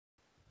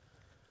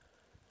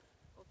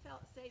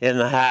in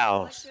the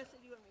house.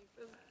 Electricity when we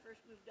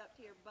first moved up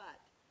here, but.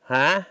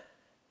 Huh?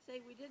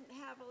 Say we didn't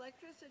have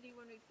electricity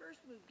when we first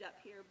moved up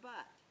here,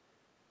 but.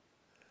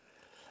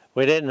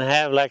 We didn't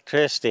have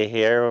electricity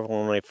here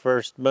when we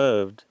first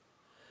moved,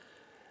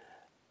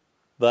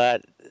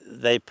 but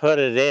they put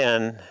it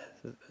in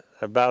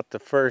about the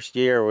first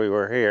year we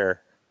were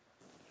here.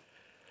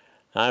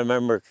 I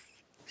remember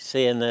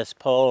seeing this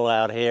pole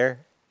out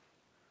here.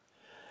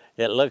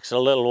 It looks a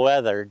little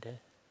weathered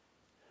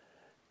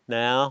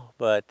now,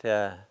 but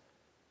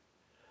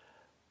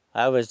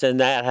I was in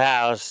that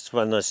house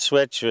when the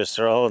switch was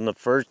thrown the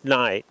first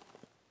night,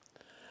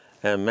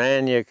 and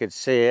man, you could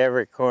see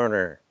every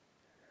corner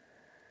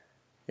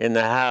in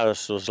the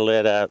house was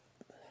lit up.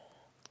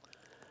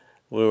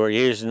 We were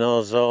using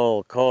those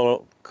old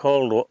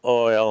cold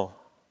oil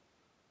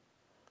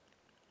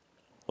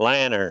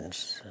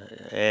lanterns,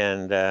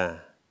 and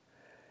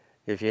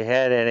if you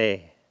had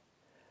any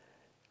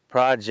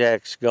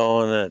projects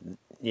going that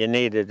you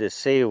needed to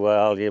see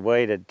well, you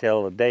waited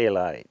till the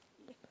daylight.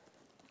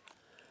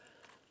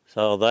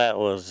 So that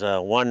was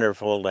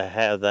wonderful to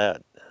have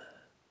that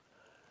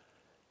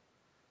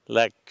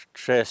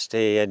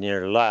electricity in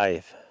your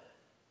life,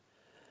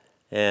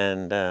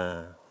 and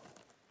I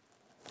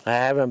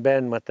haven't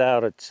been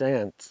without it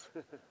since.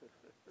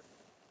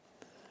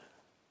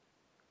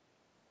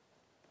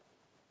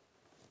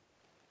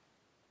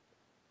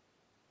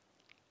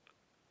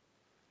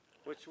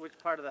 Which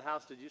part of the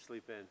house did you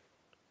sleep in?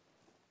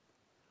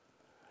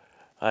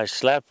 I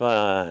slept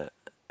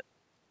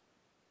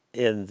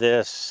in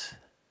this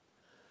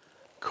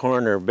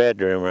corner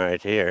bedroom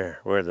right here,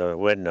 where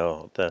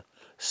the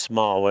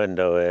small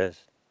window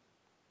is.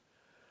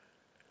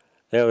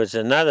 There was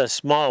another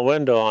small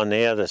window on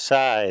the other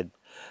side.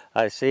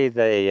 I see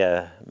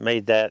they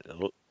made that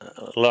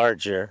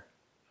larger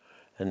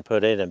and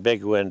put in a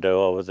big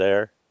window over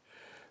there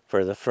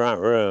for the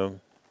front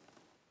room.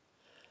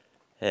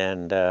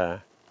 And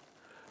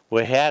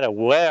we had a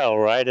well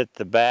right at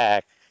the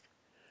back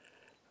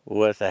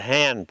with a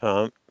hand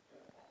pump.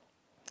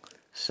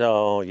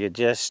 So you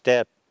just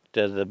step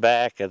to the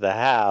back of the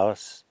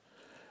house,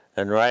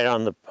 and right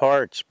on the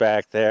porch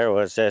back there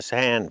was this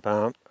hand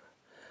pump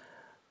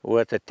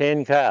with a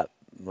tin cup.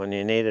 When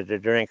you needed a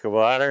drink of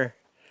water,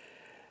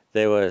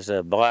 there was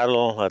a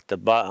bottle at the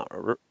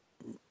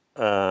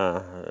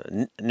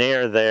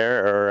near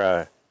there, or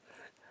a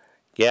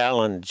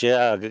gallon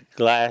jug,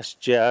 glass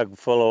jug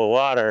full of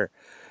water,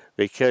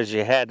 because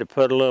you had to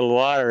put a little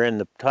water in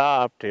the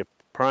top to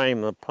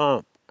prime the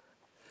pump.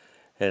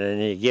 And then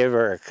you give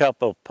her a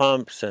couple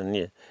pumps and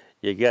you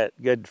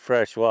get good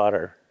fresh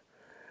water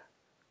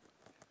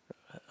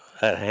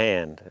at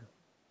hand.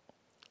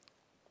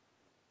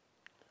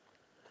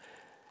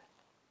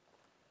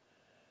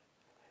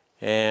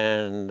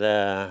 And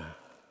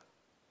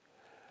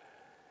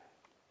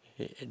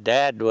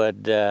Dad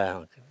would,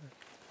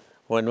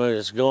 when we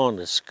was going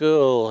to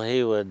school,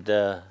 he would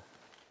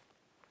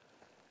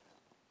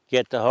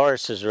get the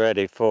horses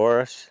ready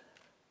for us.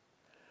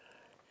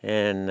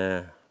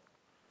 And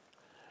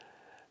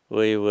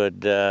we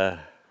would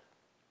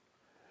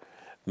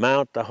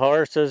mount the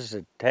horses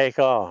and take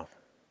off.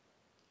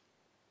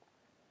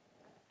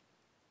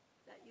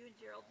 Is that you and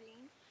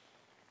Geraldine?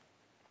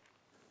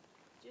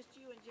 Just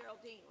you and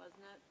Geraldine,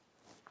 wasn't it?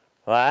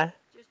 What?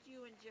 Just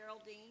you and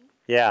Geraldine?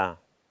 Yeah.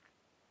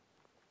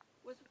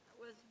 Was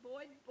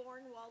Boyd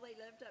born while they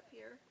lived up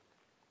here?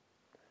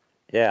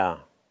 Yeah.